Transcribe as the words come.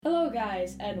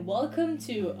guys, and welcome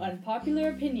to Unpopular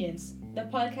Opinions, the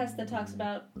podcast that talks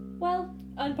about, well,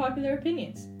 unpopular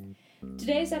opinions.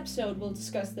 Today's episode will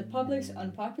discuss the public's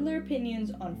unpopular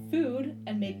opinions on food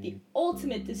and make the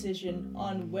ultimate decision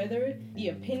on whether the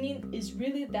opinion is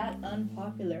really that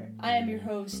unpopular. I am your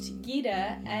host,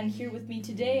 Gita, and here with me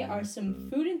today are some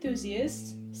food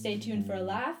enthusiasts. Stay tuned for a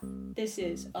laugh. This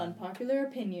is Unpopular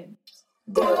Opinion.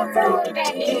 The food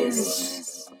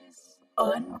is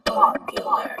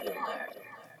unpopular.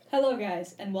 Hello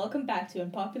guys, and welcome back to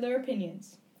Unpopular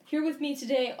Opinions. Here with me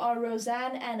today are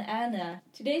Roseanne and Anna.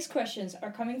 Today's questions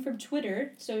are coming from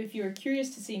Twitter, so if you're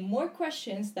curious to see more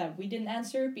questions that we didn't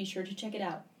answer, be sure to check it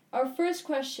out. Our first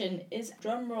question is,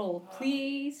 drumroll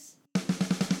please.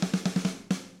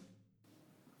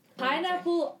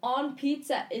 Pineapple on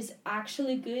pizza is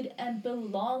actually good and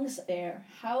belongs there.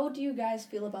 How do you guys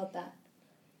feel about that?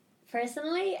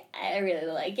 Personally, I really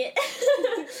like it.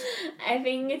 I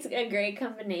think it's a great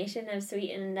combination of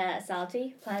sweet and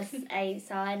salty. Plus, I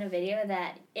saw in a video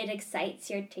that it excites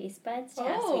your taste buds to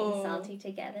have sweet and salty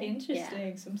together. Interesting.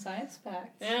 Yeah. Some science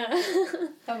facts. Yeah.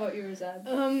 How about you,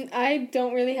 Roseanne? I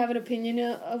don't really have an opinion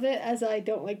of it, as I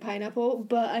don't like pineapple.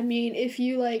 But, I mean, if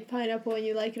you like pineapple and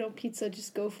you like it on pizza,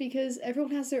 just go, because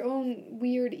everyone has their own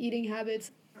weird eating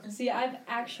habits. See, I've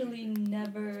actually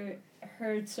never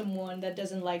heard someone that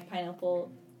doesn't like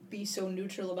pineapple be so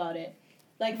neutral about it.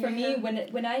 Like, for me,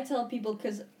 when I tell people,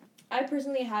 because I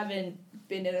personally haven't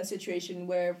been in a situation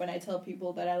where when I tell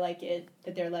people that I like it,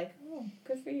 that they're like, oh,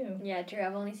 good for you. Yeah, true.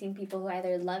 I've only seen people who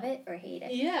either love it or hate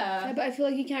it. Yeah. But I feel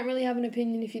like you can't really have an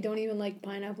opinion if you don't even like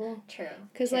pineapple. True.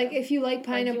 Because, like, if you like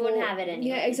pineapple... Like, you wouldn't have it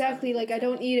anyway. Yeah, exactly. Like, I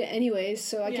don't eat it anyways,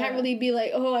 so I can't really be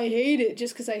like, oh, I hate it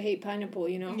just because I hate pineapple,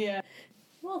 you know? Yeah.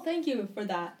 Well, thank you for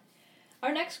that.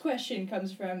 Our next question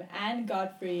comes from Anne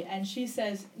Godfrey, and she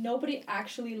says, nobody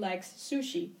actually likes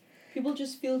sushi. People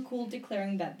just feel cool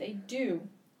declaring that they do. You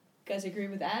guys agree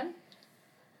with Anne?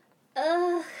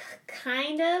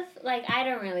 Kind of. Like, I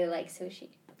don't really like sushi.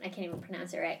 I can't even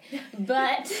pronounce it right.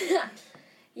 But,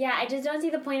 yeah, I just don't see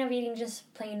the point of eating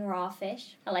just plain raw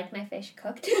fish. I like my fish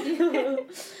cooked.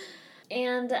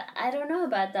 And I don't know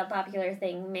about the popular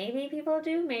thing. Maybe people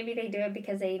do. Maybe they do it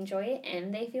because they enjoy it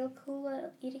and they feel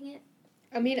cool eating it.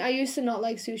 I mean, I used to not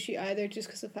like sushi either, just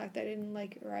because of the fact that I didn't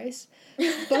like rice.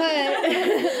 But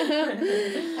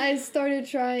I started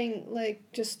trying, like,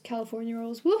 just California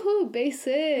rolls. Woohoo,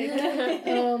 basic!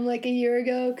 Like a year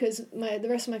ago, because the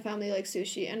rest of my family likes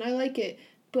sushi, and I like it.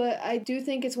 But I do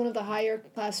think it's one of the higher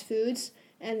class foods,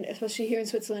 and especially here in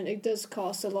Switzerland, it does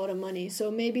cost a lot of money. So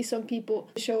maybe some people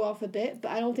show off a bit, but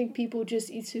I don't think people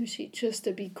just eat sushi just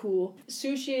to be cool.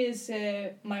 Sushi is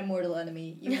my mortal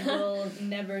enemy. You will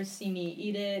never see me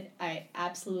eat it. I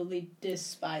absolutely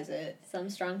despise it. Some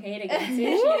strong hate against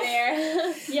sushi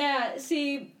there. Yeah,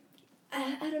 see,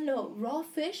 I don't know. Raw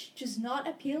fish, just not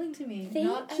appealing to me.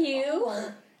 Thank you.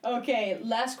 Okay,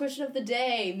 last question of the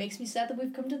day. Makes me sad that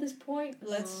we've come to this point.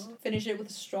 Let's finish it with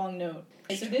a strong note.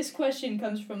 Okay, so this question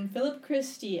comes from Philip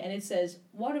Christie, and it says,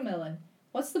 watermelon,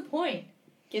 what's the point?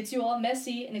 Gets you all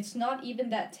messy, and it's not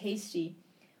even that tasty.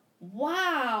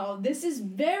 Wow, this is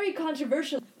very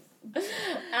controversial.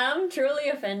 I'm truly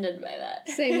offended by that.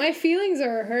 Same, my feelings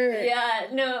are hurt. Yeah,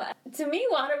 no, to me,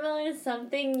 watermelon is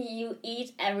something you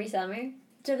eat every summer.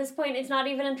 To this point, it's not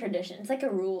even a tradition. It's like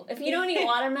a rule. If you don't eat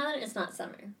watermelon, it's not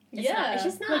summer. It's not. It's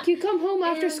just not. Like, you come home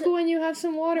after school and you have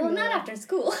some watermelon. Well, not after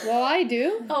school. Well, I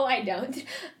do. Oh, I don't.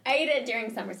 I eat it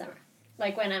during summer.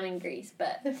 Like when I'm in Greece,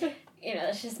 but, you know,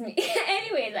 that's just me.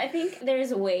 Anyways, I think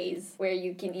there's ways where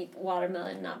you can eat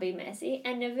watermelon and not be messy.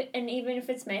 And even if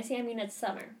it's messy, I mean, it's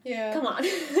summer. Yeah. Come on.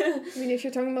 I mean, if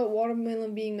you're talking about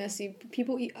watermelon being messy,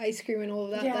 people eat ice cream and all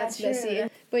of that. Yeah, That's true. messy.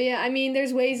 But yeah, I mean,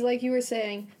 there's ways, like you were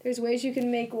saying, there's ways you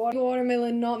can make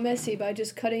watermelon not messy by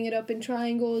just cutting it up in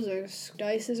triangles or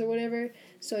dices or whatever.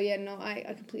 So yeah, no,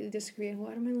 I completely disagree. And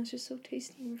watermelon's just so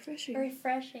tasty and refreshing.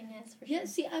 Refreshing, yes, for sure. Yeah,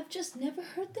 see, I've just never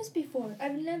heard this before.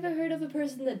 I've never heard of a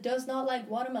person that does not like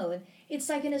watermelon. It's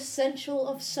like an essential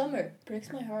of summer.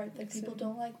 Breaks my heart that people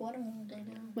don't like watermelon. I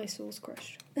know. My soul's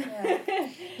crushed. Yeah.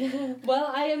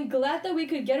 Well, I am glad that we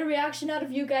could get a reaction out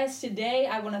of you guys today.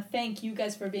 I want to thank you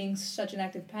guys for being such an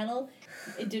active panel.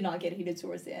 It did not get heated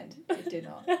towards the end. It did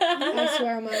not. I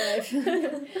swear on my life.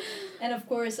 And of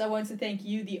course, I want to thank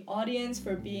you, the audience,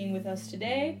 for being with us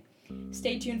today.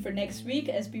 Stay tuned for next week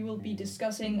as we will be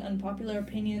discussing unpopular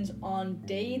opinions on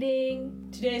dating.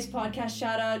 Today's podcast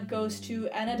shout out goes to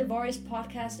Anna Devari's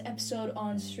podcast episode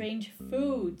on strange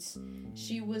foods.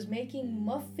 She was making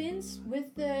muffins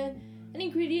with an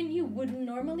ingredient you wouldn't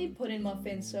normally put in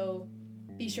muffins, so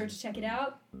be sure to check it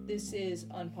out. This is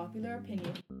Unpopular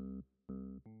Opinion.